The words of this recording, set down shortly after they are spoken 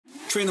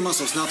Train the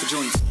muscles, not the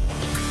joints.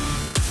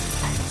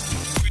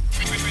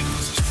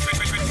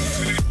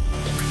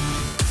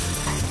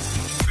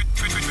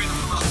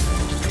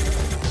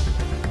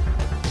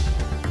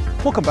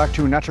 Welcome back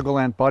to Natural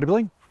Gland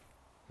Bodybuilding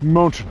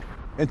Mountain.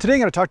 And today I'm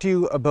going to talk to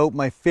you about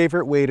my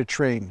favorite way to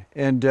train.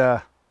 And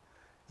yeah,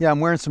 I'm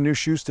wearing some new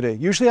shoes today.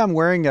 Usually I'm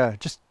wearing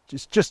just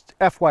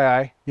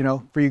FYI, you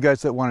know, for you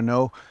guys that want to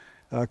know,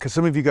 because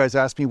some of you guys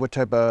ask me what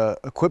type of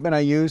equipment I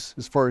use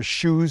as far as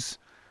shoes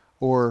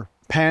or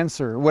pants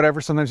or whatever.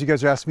 Sometimes you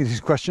guys are asking me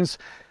these questions.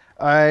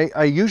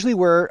 I usually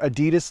wear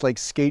Adidas like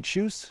skate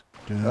shoes.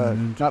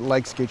 Not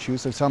like skate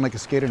shoes. I sound like a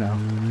skater now,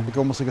 like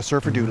almost like a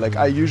surfer dude. Like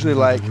I usually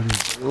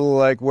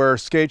like wear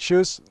skate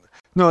shoes.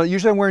 No,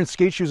 usually I'm wearing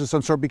skate shoes of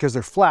some sort because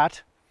they're flat,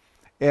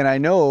 and I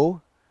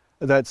know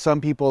that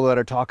some people that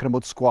are talking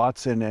about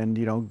squats and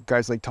you know,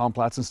 guys like Tom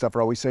Platz and stuff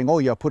are always saying, oh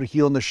yeah, put a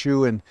heel in the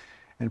shoe and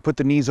put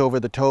the knees over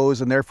the toes,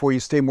 and therefore you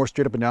stay more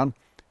straight up and down.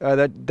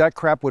 That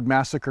crap would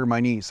massacre my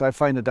knees. I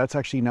find that that's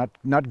actually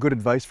not good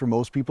advice for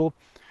most people.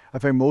 I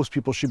find most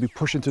people should be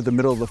pushing through the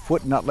middle of the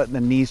foot, not letting the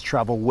knees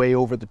travel way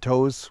over the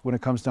toes when it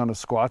comes down to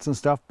squats and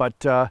stuff. But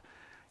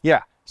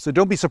yeah, so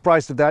don't be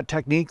surprised if that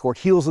technique or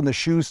heels in the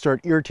shoes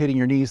start irritating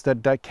your knees.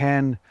 That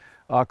can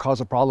cause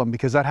a problem,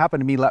 because that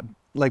happened to me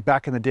like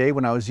back in the day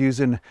when I was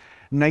using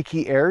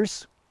Nike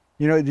Airs.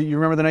 You know, do you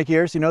remember the Nike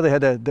Airs? You know, they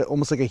had the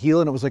almost like a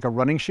heel and it was like a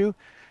running shoe.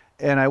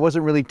 And I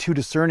wasn't really too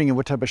discerning in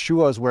what type of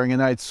shoe I was wearing,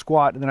 and I'd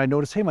squat and then I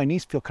noticed, hey, my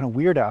knees feel kind of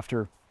weird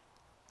after.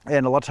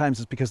 And a lot of times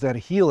it's because they had a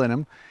heel in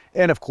them.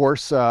 And of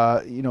course,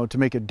 you know, to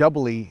make it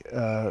doubly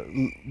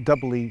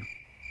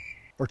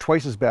or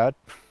twice as bad,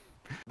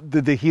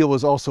 the heel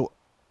was also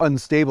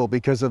unstable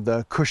because of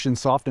the cushion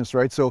softness,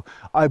 right? So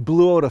I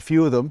blew out a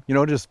few of them, you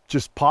know,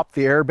 just popped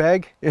the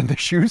airbag in the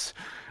shoes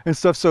and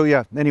stuff. So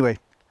yeah, anyway,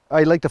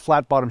 I like the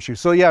flat bottom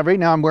shoes. So yeah, right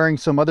now I'm wearing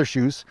some other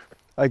shoes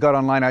I got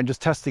online. I'm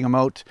just testing them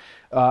out.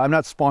 I'm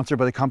not sponsored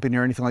by the company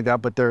or anything like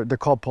that, but they're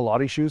called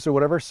Pilates shoes or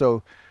whatever.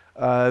 So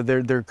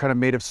they're kind of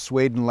made of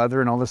suede and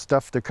leather and all this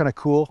stuff. They're kind of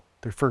cool.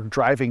 They're for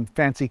driving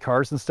fancy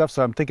cars and stuff.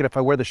 So I'm thinking if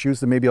I wear the shoes,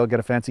 then maybe I'll get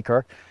a fancy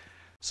car.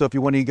 So if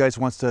one of you guys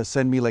wants to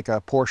send me like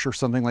a Porsche or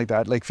something like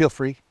that, like feel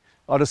free.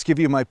 I'll just give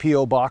you my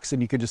PO box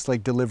and you can just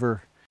like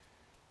deliver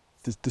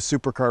the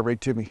supercar right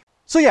to me.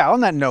 So yeah,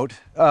 on that note,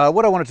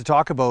 what I wanted to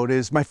talk about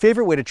is my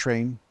favorite way to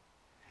train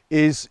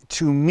is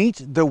to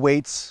meet the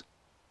weights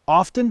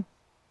often,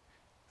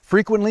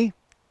 frequently,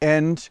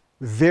 and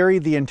vary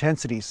the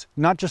intensities,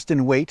 not just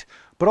in weight,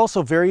 but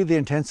also vary the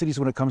intensities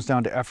when it comes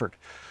down to effort.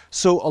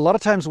 So a lot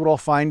of times what I'll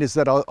find is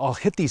that I'll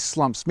hit these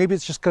slumps. Maybe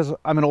it's just because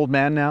I'm an old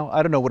man now.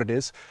 I don't know what it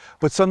is,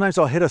 but sometimes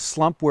I'll hit a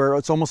slump where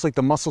it's almost like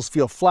the muscles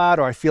feel flat,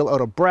 or I feel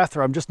out of breath,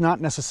 or I'm just not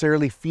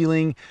necessarily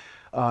feeling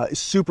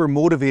super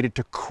motivated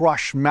to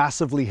crush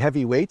massively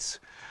heavy weights.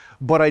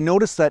 But I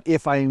notice that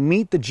if I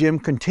meet the gym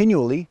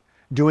continually,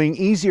 doing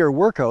easier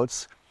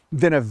workouts,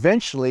 then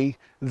eventually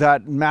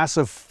that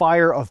massive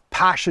fire of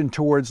passion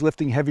towards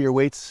lifting heavier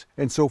weights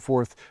and so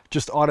forth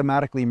just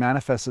automatically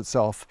manifests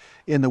itself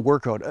in the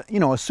workout,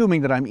 you know,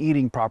 assuming that I'm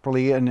eating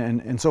properly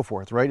and so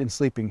forth, right, and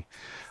sleeping.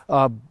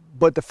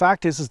 But the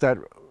fact is that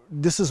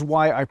this is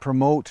why I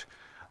promote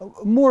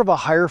more of a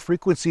higher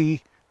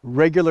frequency,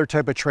 regular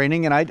type of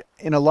training. And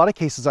in a lot of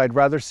cases, I'd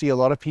rather see a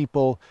lot of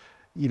people,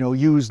 you know,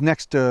 use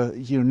next to,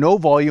 you know, no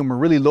volume or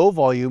really low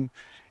volume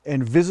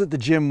and visit the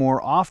gym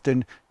more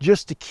often,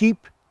 just to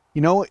keep,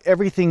 you know,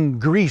 everything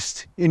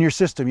greased in your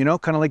system, you know,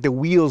 kind of like the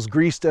wheels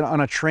greased on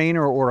a train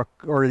or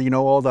you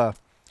know, all the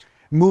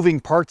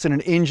moving parts in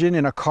an engine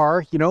in a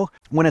car, you know,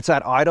 when it's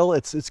at idle,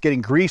 it's getting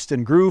greased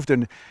and grooved,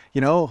 and, you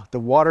know, the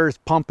water is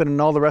pumping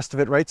and all the rest of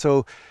it, right?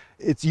 So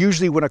it's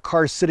usually when a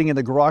car is sitting in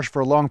the garage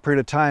for a long period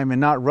of time and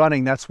not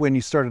running, that's when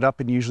you start it up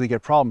and you usually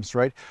get problems,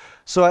 right?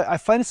 So I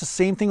find it's the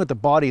same thing with the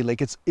body.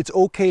 Like it's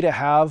okay to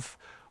have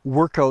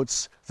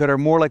workouts that are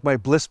more like my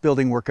bliss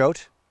building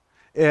workout,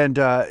 and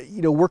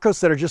you know,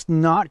 workouts that are just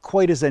not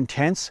quite as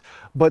intense,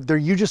 but they're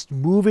you just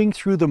moving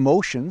through the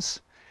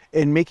motions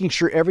and making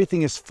sure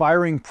everything is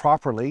firing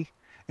properly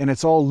and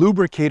it's all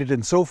lubricated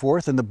and so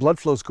forth, and the blood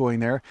flow's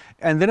going there.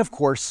 And then of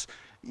course,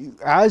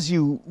 as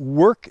you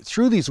work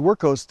through these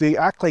workouts, they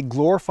act like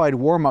glorified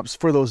warm-ups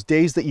for those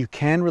days that you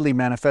can really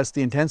manifest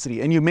the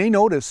intensity. And you may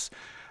notice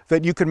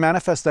that you can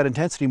manifest that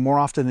intensity more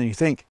often than you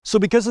think. So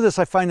because of this,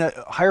 I find that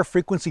higher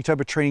frequency type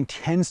of training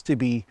tends to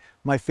be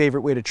my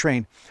favorite way to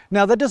train.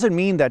 Now, that doesn't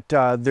mean that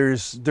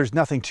there's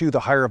nothing to the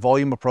higher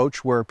volume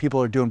approach where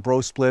people are doing bro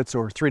splits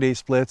or 3-day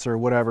splits or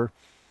whatever.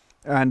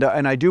 And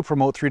I do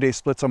promote 3-day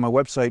splits on my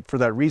website for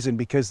that reason,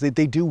 because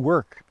they do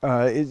work.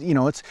 You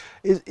know, it's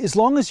as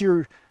long as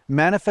you're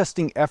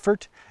manifesting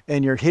effort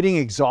and you're hitting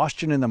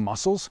exhaustion in the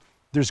muscles,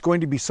 there's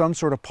going to be some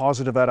sort of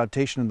positive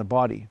adaptation in the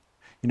body.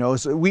 You know,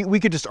 so we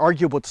could just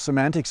argue about the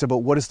semantics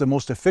about what is the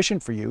most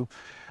efficient for you,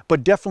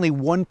 but definitely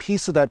one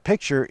piece of that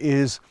picture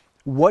is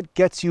what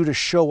gets you to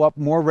show up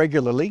more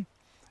regularly,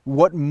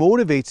 what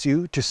motivates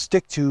you to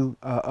stick to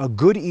a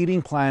good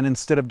eating plan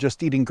instead of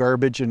just eating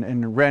garbage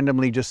and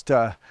randomly just,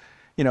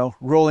 you know,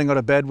 rolling out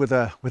of bed with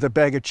a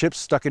bag of chips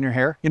stuck in your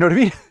hair. You know what I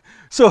mean?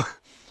 So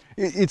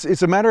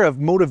It's a matter of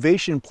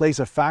motivation plays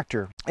a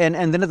factor. And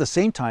then at the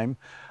same time,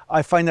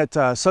 I find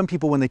that some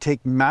people, when they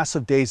take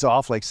massive days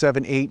off, like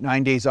 7, 8,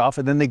 9 days off,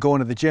 and then they go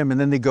into the gym and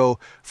then they go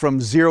from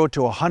 0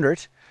 to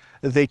 100,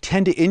 they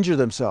tend to injure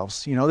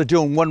themselves. You know, they're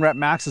doing 1 rep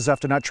maxes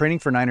after not training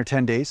for 9 or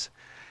 10 days.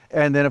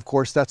 And then of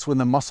course, that's when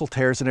the muscle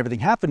tears and everything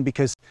happen,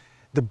 because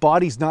the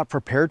body's not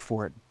prepared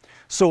for it.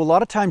 So a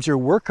lot of times your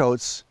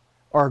workouts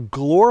are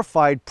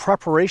glorified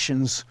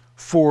preparations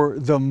for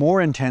the more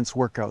intense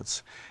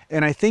workouts.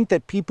 And I think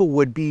that people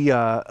would be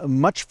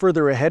much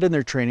further ahead in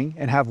their training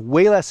and have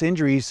way less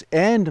injuries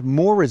and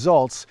more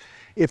results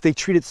if they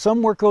treated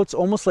some workouts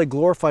almost like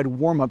glorified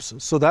warm-ups,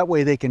 so that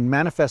way they can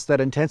manifest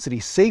that intensity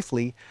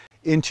safely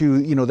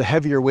into, you know, the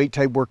heavier weight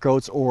type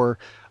workouts, or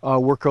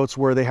workouts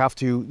where they have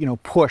to, you know,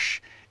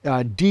 push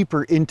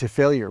deeper into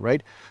failure,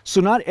 right? So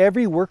not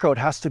every workout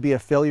has to be a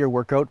failure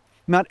workout.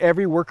 Not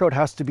every workout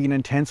has to be an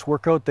intense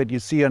workout that you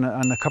see on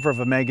the cover of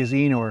a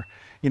magazine, or,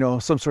 you know,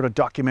 some sort of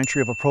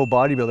documentary of a pro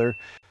bodybuilder.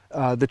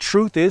 The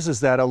truth is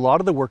that a lot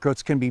of the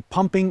workouts can be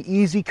pumping,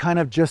 easy, kind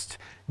of just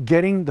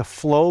getting the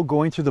flow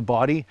going through the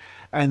body.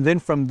 And then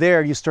from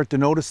there, you start to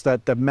notice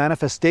that the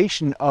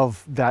manifestation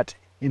of that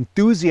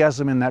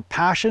enthusiasm and that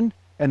passion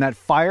and that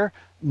fire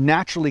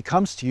naturally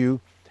comes to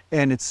you.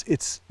 And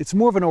it's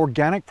more of an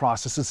organic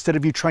process instead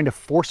of you trying to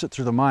force it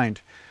through the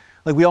mind.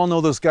 Like, we all know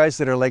those guys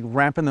that are like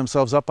ramping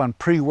themselves up on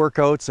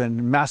pre-workouts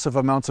and massive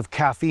amounts of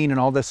caffeine and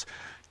all this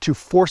to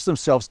force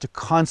themselves to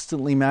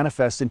constantly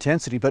manifest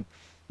intensity. But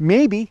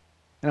maybe,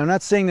 and I'm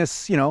not saying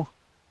this, you know,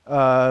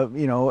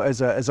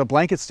 as a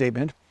blanket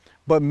statement,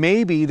 but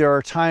maybe there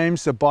are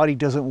times the body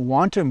doesn't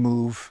want to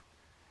move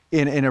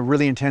in a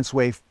really intense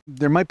way.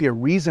 There might be a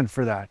reason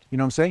for that. You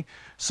know what I'm saying?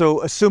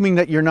 So assuming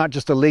that you're not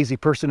just a lazy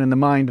person in the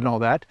mind and all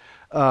that,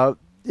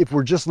 if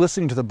we're just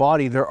listening to the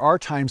body, there are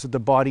times that the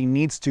body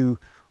needs to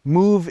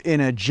move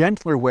in a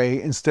gentler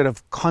way instead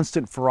of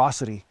constant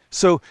ferocity.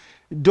 So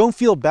don't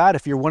feel bad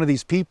if you're one of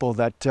these people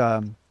that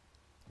are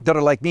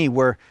like me,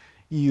 where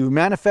you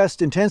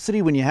manifest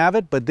intensity when you have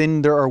it, but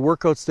then there are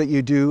workouts that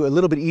you do a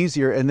little bit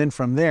easier, and then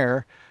from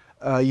there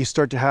you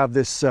start to have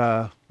this,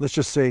 let's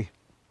just say,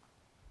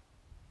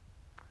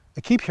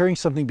 I keep hearing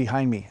something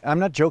behind me. I'm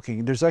not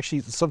joking. There's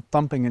actually some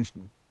thumping and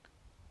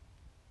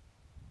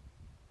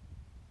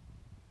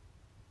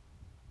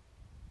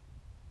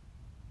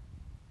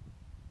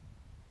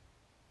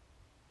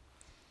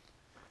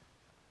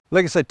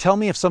like I said, tell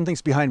me if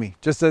something's behind me.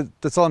 Just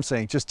that's all I'm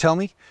saying. Just tell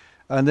me,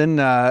 and then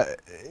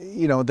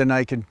you know, then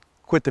I can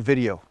quit the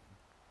video.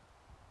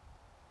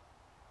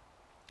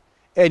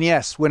 And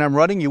yes, when I'm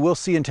running, you will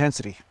see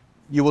intensity.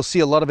 You will see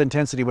a lot of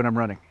intensity when I'm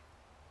running.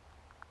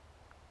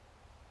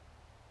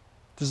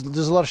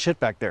 There's a lot of shit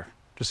back there.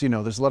 Just so you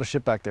know, there's a lot of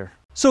shit back there.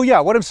 So yeah,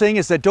 what I'm saying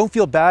is that don't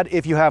feel bad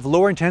if you have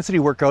lower intensity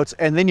workouts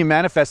and then you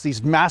manifest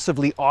these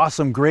massively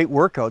awesome, great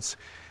workouts.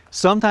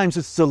 Sometimes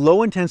it's the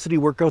low intensity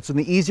workouts and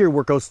the easier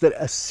workouts that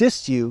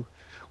assist you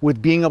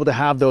with being able to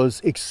have those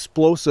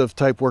explosive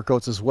type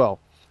workouts as well.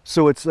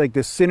 So it's like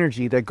this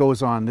synergy that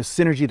goes on, this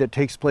synergy that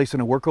takes place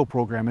in a workout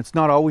program. It's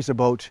not always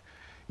about,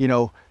 you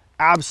know,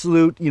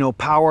 absolute, you know,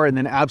 power and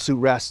then absolute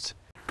rest.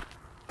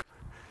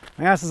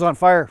 My ass is on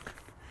fire.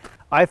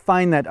 I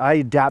find that I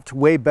adapt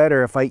way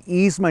better if I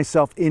ease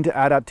myself into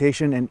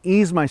adaptation and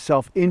ease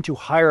myself into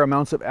higher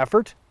amounts of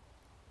effort.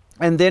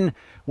 And then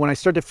when I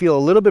start to feel a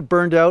little bit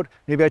burned out,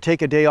 maybe I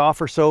take a day off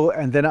or so,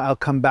 and then I'll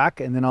come back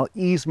and then I'll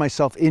ease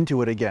myself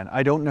into it again.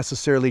 I don't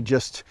necessarily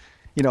just,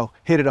 you know,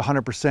 hit it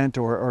 100%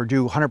 or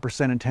do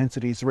 100%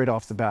 intensities right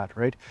off the bat,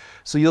 right?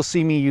 So you'll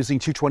see me using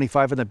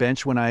 225 on the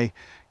bench when I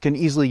can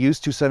easily use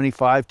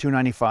 275,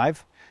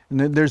 295.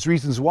 And then there's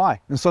reasons why.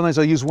 And sometimes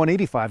I'll use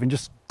 185 and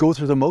just go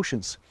through the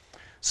motions.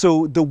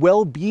 So the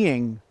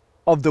well-being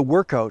of the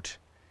workout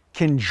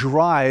can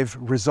drive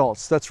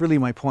results. That's really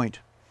my point.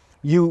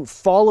 You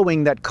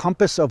following that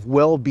compass of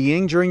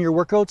well-being during your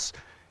workouts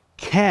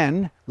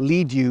can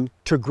lead you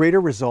to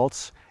greater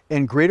results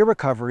and greater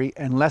recovery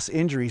and less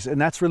injuries. And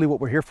that's really what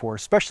we're here for,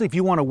 especially if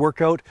you want to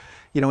work out,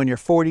 you know, in your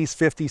 40s,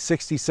 50s,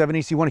 60s,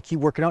 70s, you want to keep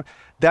working out.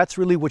 That's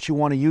really what you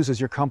want to use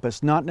as your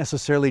compass, not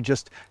necessarily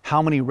just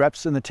how many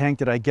reps in the tank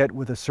did I get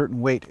with a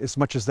certain weight. As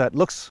much as that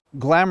looks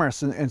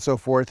glamorous and so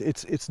forth,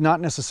 it's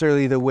not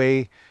necessarily the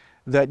way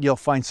that you'll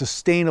find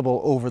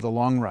sustainable over the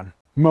long run.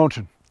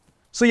 Mountain.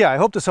 So yeah, I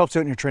hope this helps you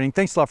out in your training.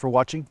 Thanks a lot for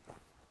watching.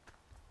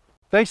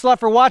 Thanks a lot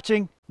for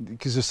watching.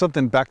 Because there's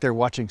something back there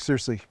watching,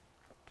 seriously.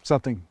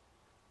 Something.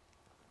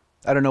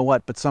 I don't know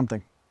what, but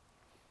something.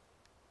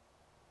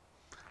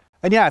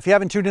 And yeah, if you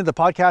haven't tuned into the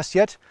podcast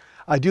yet,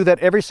 I do that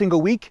every single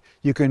week.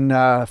 You can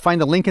find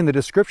the link in the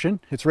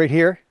description. It's right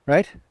here,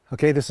 right?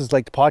 Okay, this is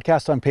like the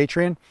podcast on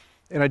Patreon.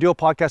 And I do a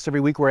podcast every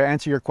week where I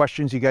answer your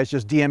questions. You guys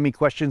just DM me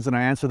questions and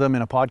I answer them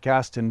in a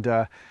podcast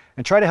and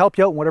try to help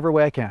you out in whatever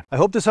way I can. I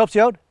hope this helps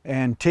you out,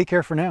 and take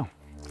care for now.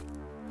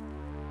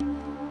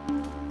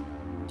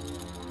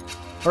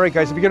 All right,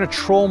 guys, if you're gonna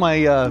troll my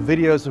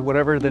videos or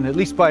whatever, then at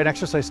least buy an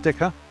exercise stick,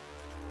 huh?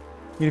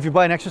 And if you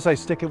buy an exercise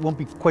stick, it won't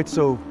be quite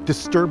so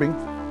disturbing.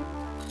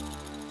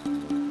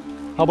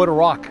 How about a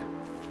rock?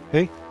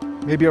 Hey,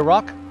 maybe a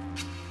rock?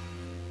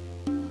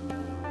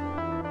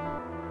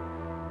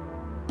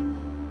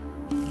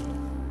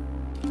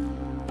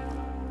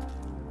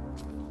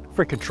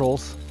 frickin'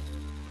 trolls.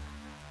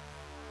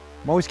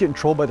 I'm always getting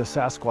trolled by the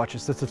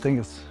Sasquatches. That's the thing.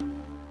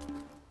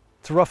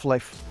 It's a rough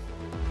life.